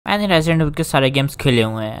मैंने resident evil के सारे गेम्स खेले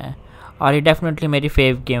हुए हैं और ये डेफिनेटली मेरी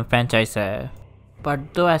फेव गेम फ्रेंचाइज है। बट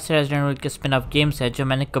दो ऐसे रेजिडेंट एविल के स्पिन ऑफ गेम्स हैं जो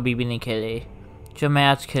मैंने कभी भी नहीं खेले, जो मैं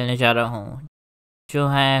आज खेलने जा रहा हूँ, जो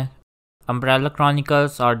हैं अम्ब्रेला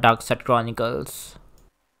क्रॉनिकल्स और डार्क सेट क्रॉनिकल्स।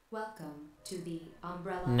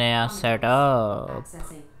 नया setup.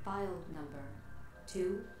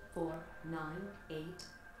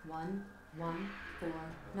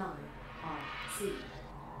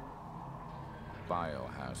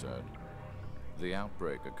 Biohazard. The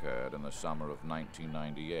outbreak occurred in the summer of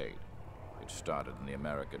 1998. It started in the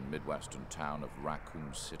American Midwestern town of Raccoon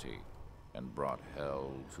City and brought hell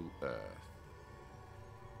to Earth.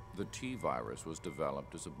 The T-virus was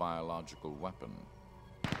developed as a biological weapon,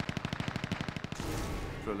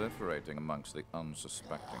 proliferating amongst the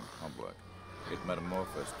unsuspecting public. It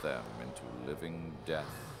metamorphosed them into living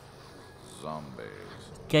death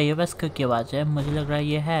zombies. क्या ये बस की आवाज़ है? मुझे लग रहा है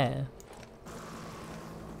ये है।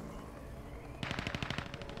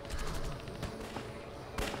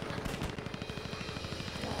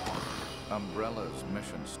 Umbrella's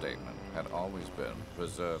mission statement had always been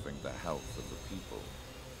preserving the health of the people,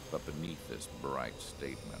 but beneath this bright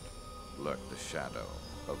statement lurked the shadow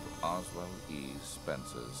of Oswald E.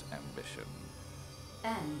 Spencer's ambition.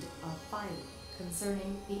 And a file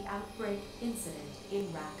concerning the outbreak incident in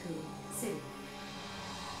Raccoon City.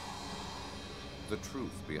 The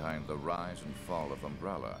truth behind the rise and fall of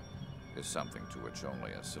Umbrella is something to which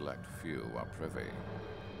only a select few are privy.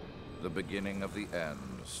 The beginning of the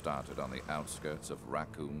end started on the outskirts of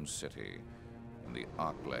Raccoon City in the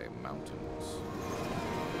Arklay Mountains.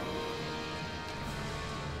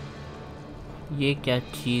 ये क्या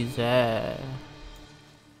चीज़ है?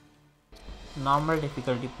 Normal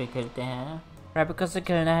difficulty पे खेलते हैं। Rebecca से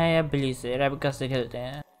खेलना है या बिली से? रेबिका से खेलते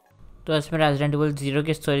हैं। तो इसमें रेजिडेंट एविल 0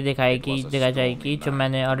 की स्टोरी दिखाई जाएगी जो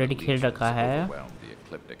मैंने ऑलरेडी खेल रखा है।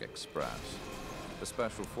 The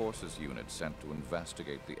Special Forces unit sent to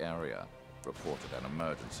investigate the area reported an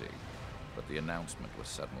emergency, but the announcement was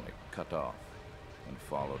suddenly cut off and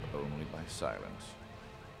followed only by silence.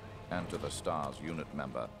 Enter the STARS unit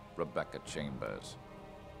member, Rebecca Chambers.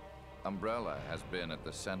 Umbrella has been at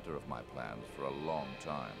the center of my plans for a long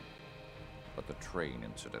time, but the train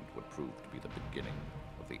incident would prove to be the beginning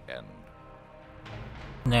of the end.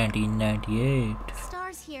 1998.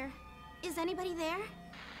 STARS here. Is anybody there?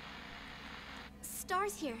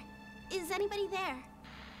 STARS here. Is anybody there?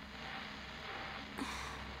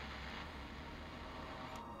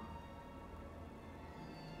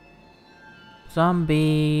 Zombie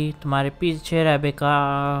तुम्हारे पीछे Rebecca.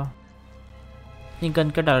 इतनी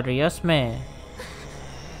gun क्या डाल रही है उसमें?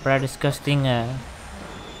 बड़ा disgusting है।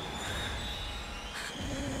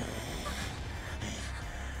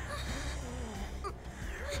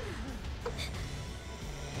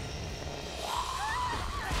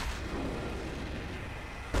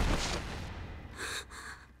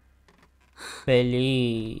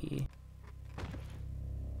 Belly.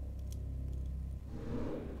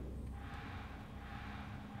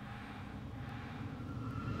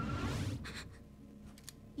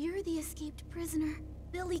 You're the escaped prisoner,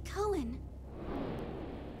 Billy Cohen.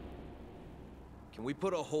 Can we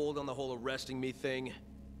put a hold on the whole arresting me thing?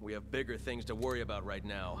 We have bigger things to worry about right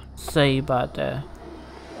now. सही बात है।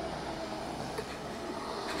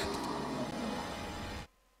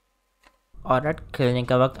 और खेलने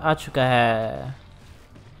का वक्त आ चुका है।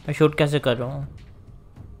 मैं शूट कैसे करूं?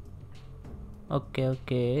 ओके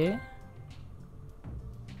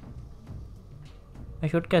मैं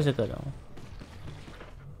शूट कैसे करूं?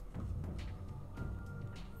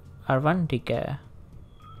 R1 ठीक है।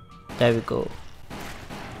 There we go.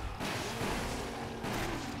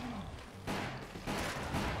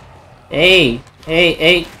 Hey!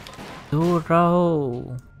 दूर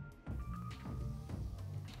रहो।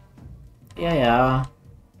 या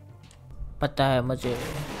पता है मुझे।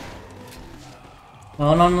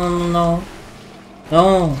 नो।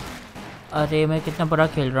 अरे मैं कितना बड़ा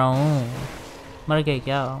खेल रहा हूँ। मर गए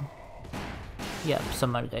क्या? या सब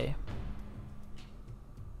मर गए।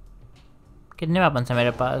 कितने वेपन हैं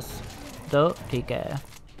मेरे पास? 2 ठीक है।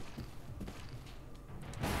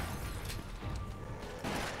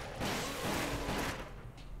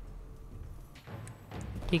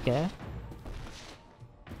 ठीक है।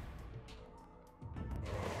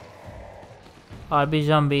 और भी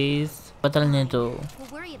ज़ॉम्बीज़ बदलने दो।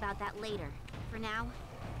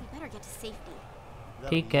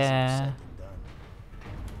 ठीक है।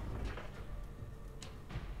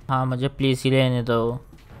 हाँ मुझे प्लीज़ ही लेने दो,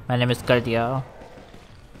 मैंने मिस कर दिया।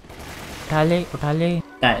 उठा ले।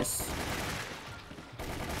 नाइस।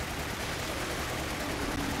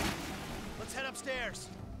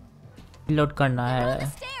 लोड करना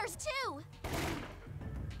है।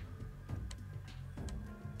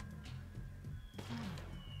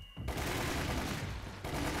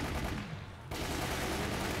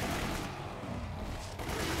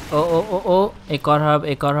 ओ ओ ओ ओ, एक और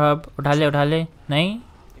हब, उठा ले, नहीं।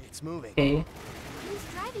 It's moving. Okay Who's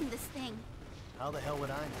driving this thing? How the hell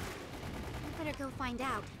would I know? You better go find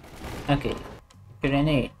out. Okay,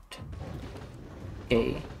 grenade. Okay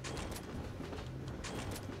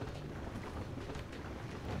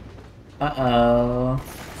uh-oh,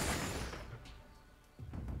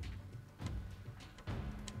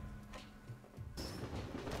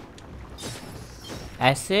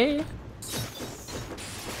 ऐसे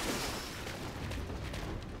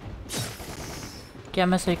क्या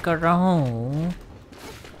मैं सही कर रहा हूँ?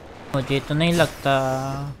 मुझे तो नहीं लगता।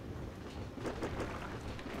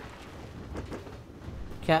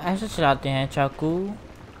 क्या ऐसे चलाते हैं चाकू?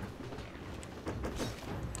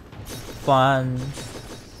 फन।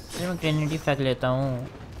 मैं ग्रेनेड ही फेंक लेता हूँ।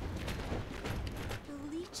 The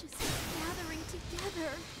leeches are gathering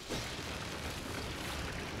together.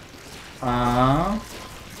 हाँ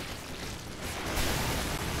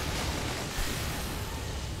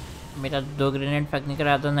मेरा 2 ग्रेनेड फेंकने का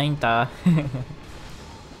इरादा नहीं था।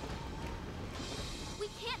 We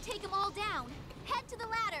can't take them all down. Head to the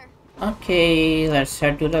ladder. Okay, let's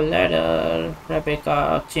head to the ladder.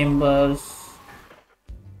 Rebecca, Chambers,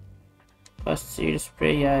 first seed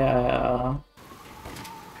spray, yeah.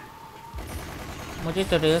 मुझे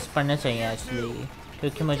तो रेल्स पढ़ने चाहिए एक्चुअली,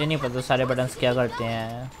 क्योंकि मुझे नहीं पता सारे बटन्स क्या करते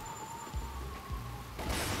हैं।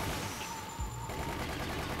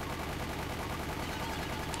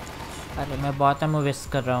 अरे मैं बहुत टाइम वेस्ट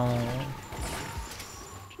कर रहा हूँ।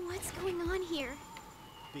 What's going on here?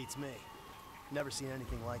 Beats me. Never seen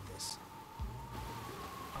anything like this.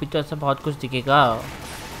 अभी तो ऐसा बहुत कुछ दिखेगा।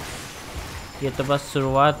 ये तो बस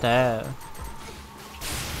शुरुआत है।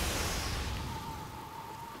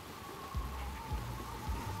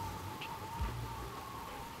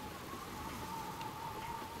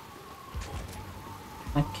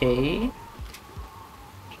 ओके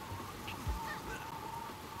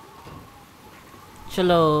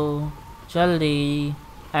चलो जल्दी।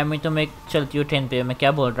 मैं तो मैं चलती हुई ट्रेन पे, मैं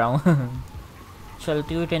क्या बोल रहा हूँ।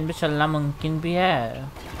 चलती हुई ट्रेन पे चलना मुमकिन भी है।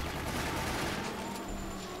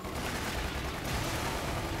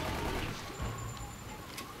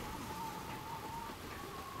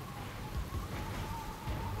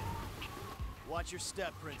 Watch your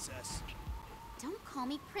step, princess. Don't call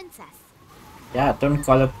me princess. Yeah, don't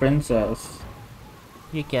call her princess.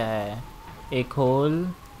 ये क्या है? एक होल,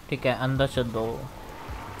 ठीक है, अंदर से 2।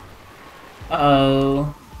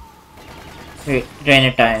 Wait, drain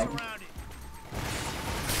it time. Surrounded.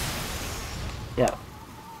 Yeah.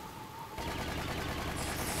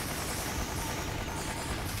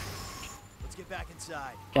 Let's get back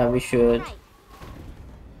inside. Yeah, we should. Right.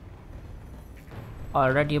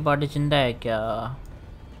 Already body जिंदा है क्या?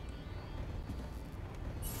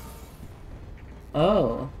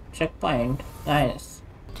 Oh, checkpoint. Nice.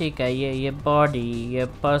 ठीक है, ये बॉडी, ये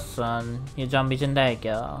पर्सन, ये ज़ॉम्बी जिंदा है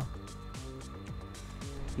क्या?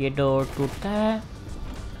 ये डोर टूटता है।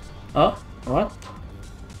 Oh, what?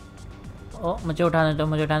 Oh, मुझे उठाने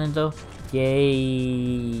दो।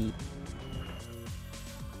 ये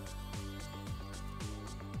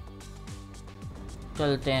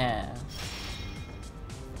चलते हैं।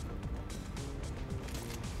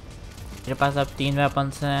 मेरे पास अब 3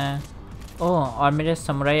 वेपन्स हैं। ओह, और मेरे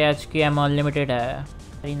समुराई एज की एमो अनलिमिटेड है।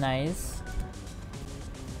 Very nice.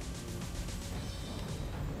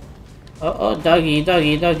 Oh doggy. How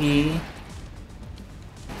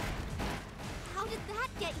did that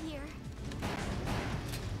get here?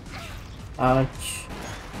 Ouch.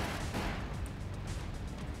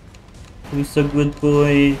 Who's a good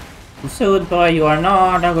boy? Who's a good boy? You are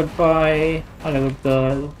not a good boy. Or a good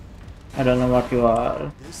girl. I don't know what you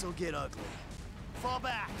are. This'll get ugly. Fall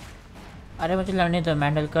back. अरे मुझे लड़ने दो, मैं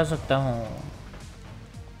handle कर सकता हूँ।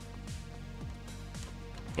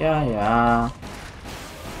 या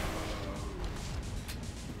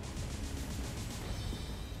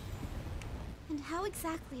And how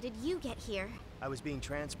exactly did you get here? I was being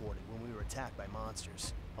transported when we were attacked by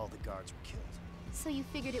monsters. All the guards were killed. So you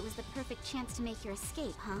figured it was the perfect chance to make your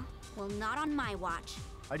escape, huh? Well, not on my watch.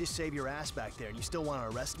 I just saved your ass back there and you still want to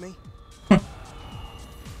arrest me?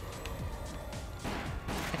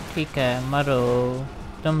 ठीक है, मरो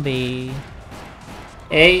तुम भी।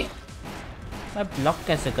 ए मैं block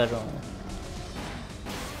कैसे करूं?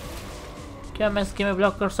 क्या मैं इसके में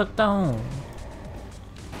ब्लॉक कर सकता हूं?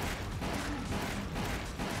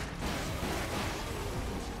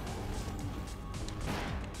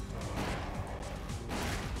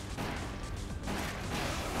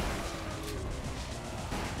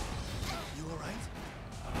 You alright?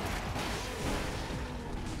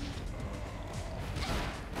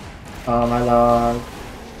 Oh my lord.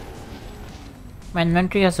 मैं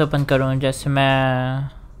इन्वेंट्री कैसे ओपन करूँ जैसे मैं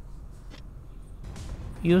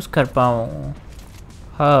यूज़ कर पाऊँ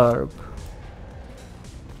हर्ब।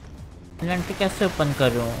 इन्वेंट्री कैसे ओपन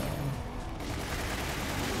करूँ?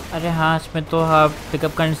 अरे हाँ इसमें तो हर्ब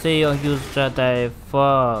पिकअप करने से ही यूज़ रहता है।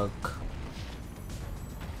 फक।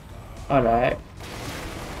 ऑलराइट,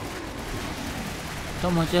 तो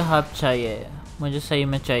मुझे हर्ब चाहिए, मुझे सही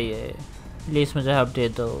में चाहिए। प्लीज़ मुझे हर्ब दे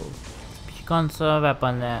दो। कौन सा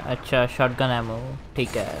वेपन है? अच्छा शॉटगन एमो,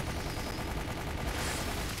 ठीक है।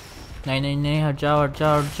 नहीं नहीं नहीं, हट जाओ हट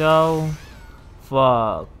जाओ हट जाओ।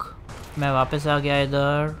 फक, मैं वापस आ गया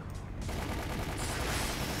इधर।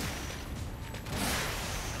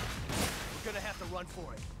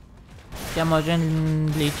 क्या मुझे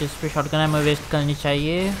लीचेस पे शॉटगन एमो वेस्ट करनी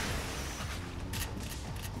चाहिए?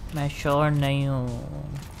 मैं श्योर नहीं हूँ।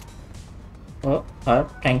 Oh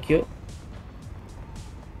thank you.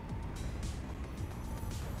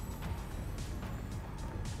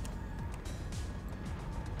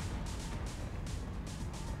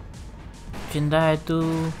 जिंदा है तू?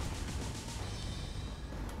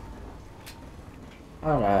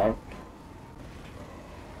 ऑलराइट।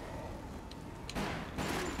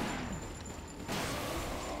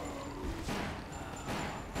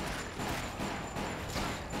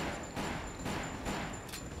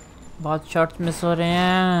 बहुत शॉट्स मिस हो रहे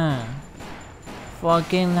हैं।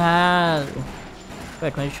 Fucking hell.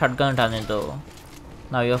 वेट, मुझे शॉटगन उठाने दो।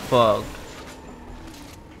 नाउ यू आर फक्ड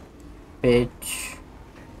बिच।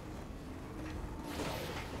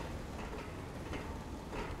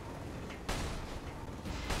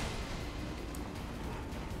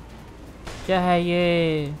 क्या है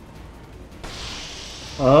ये?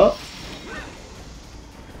 Oh,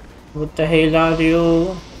 what the hell are you?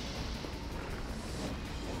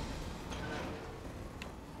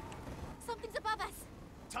 Something's above us.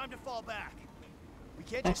 Time to fall back. We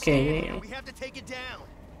can't just Okay. stand here. We have to take it down.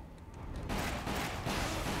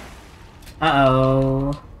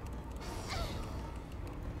 Uh-oh.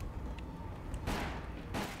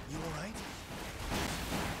 You alright?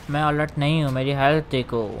 मैं alert नहीं हूँ, मेरी health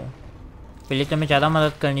देखो। पहले तो मैं ज़्यादा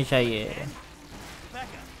मदद करनी चाहिए।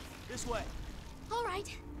 Becca, this way. All right.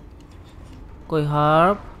 कोई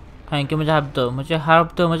हर्ब? थैंक यू, मुझे हर्ब दो, मुझे हर्ब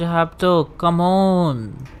दो, मुझे हर्ब दो। Come on.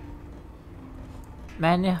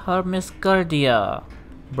 मैंने हर्ब मिस कर दिया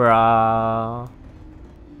ब्रा।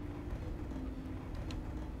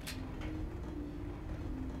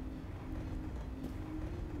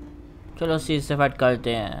 चलो सीज से फाइट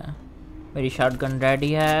करते हैं। मेरी शॉटगन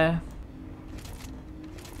रेडी है।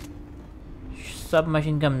 सब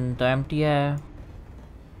मशीन गन तो एम्प्टी है।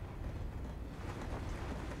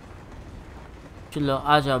 चलो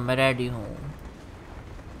आ जाओ, मैं रेडी हूँ।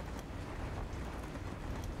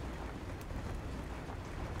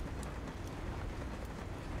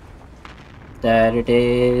 There it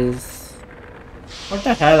is. What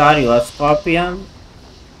the hell are you, a scorpion?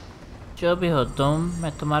 जो भी हो तुम,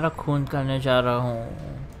 मैं तुम्हारा खून करने जा रहा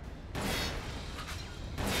हूँ।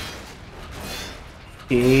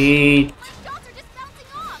 Shit. My shots are just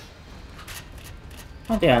bouncing off.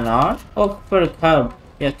 No, they are not. Oh, for help.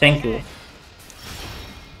 Yes, thank you.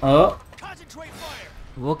 Oh, Concentrate fire.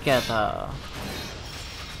 वो क्या था?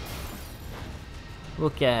 वो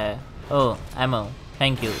क्या है? Oh, ammo.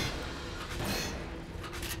 Thank you.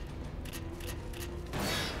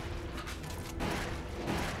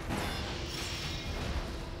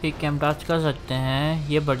 Pick cam touch कर सकते हैं,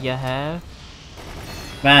 ये बढ़िया है।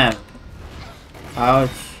 बैम। आउच।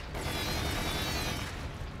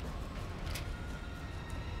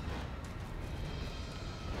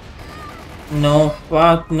 No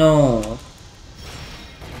fuck no.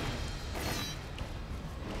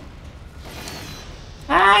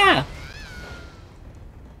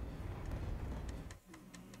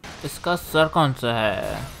 इसका सर कौन सा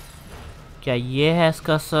है? क्या ये है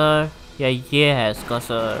इसका सर या ये है इसका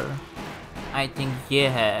सर? आई थिंक ये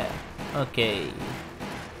है। ओके।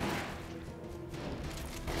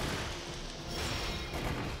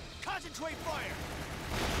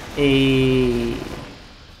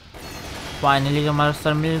 फाइनली हमारा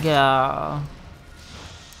सर मिल गया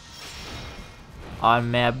और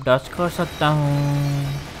मैं अब डच कर सकता हूँ।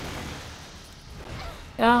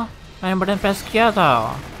 क्या मैंने बटन प्रेस किया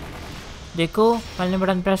था? देखो मैंने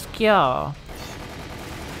बटन प्रेस किया।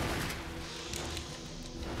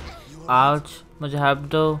 आउच, मुझे हेल्प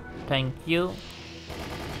दो। Thank you.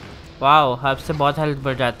 वाओ, हेल्प से बहुत हेल्प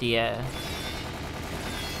बढ़ जाती है।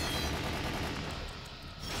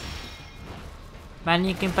 मैंने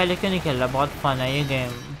ये गेम पहले क्यों नहीं खेला? बहुत फन है ये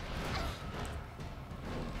गेम।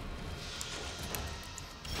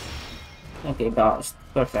 ओके बस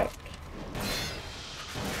परफेक्ट।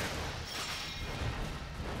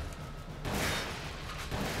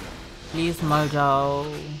 प्लीज मर जाओ।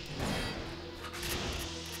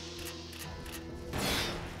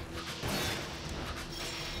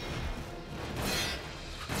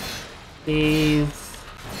 प्लीज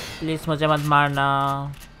प्लीज मुझे मत मारना।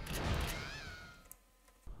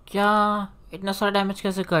 क्या इतना सारा डैमेज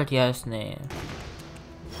कैसे कर दिया इसने?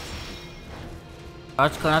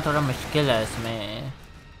 आज करना थोड़ा मुश्किल है इसमें।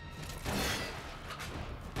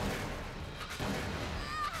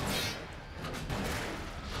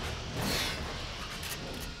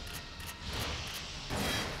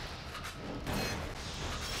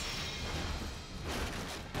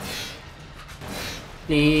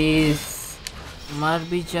 प्लीज मर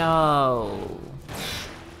भी जाओ।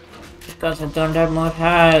 Because I don't have more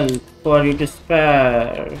health for you to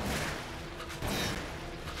spare.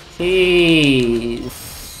 Please.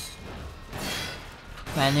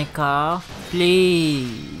 मैंने कहा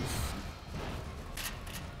प्लीज।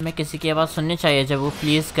 मैं किसी की आवाज़ सुननी चाहिए जब वो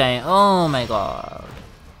प्लीज कहें। Oh my God.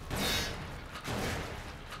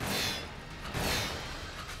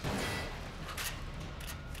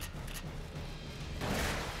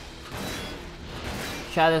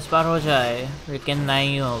 शायद इस बार हो जाए लेकिन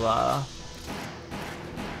नहीं होगा।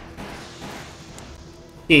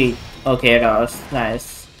 Okay, that was nice.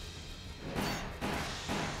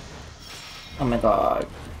 Oh my god.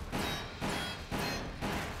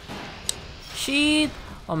 Shit.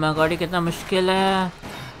 Oh my god, ये कितना मुश्किल है।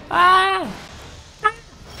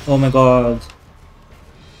 Oh my god.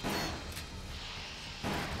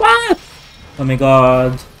 What? Oh my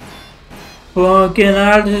god. Fucking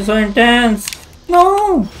hell, this is so intense. No!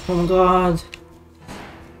 Oh my god.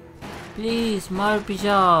 Please, मर भी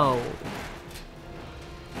जाओ।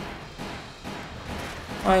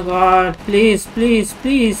 Oh my god, please, please,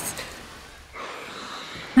 please.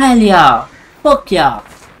 Hell yeah. Fuck yeah.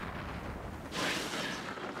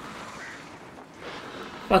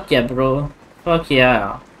 Fuck yeah, bro. Fuck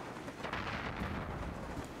yeah.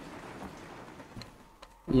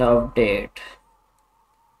 Loved it.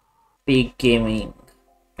 Peak gaming.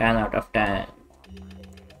 10 out of 10.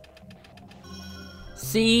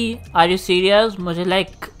 C R you serious? मुझे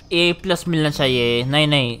like A+ मिलना चाहिए।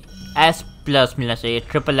 नहीं S+ मिलना चाहिए।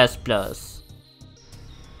 SSS+।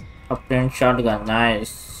 Update shotgun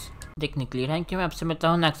nice. देखने के लिए thank you. मैं आपसे मिलता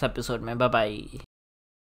हूँ नेक्स्ट एपिसोड में। Bye bye.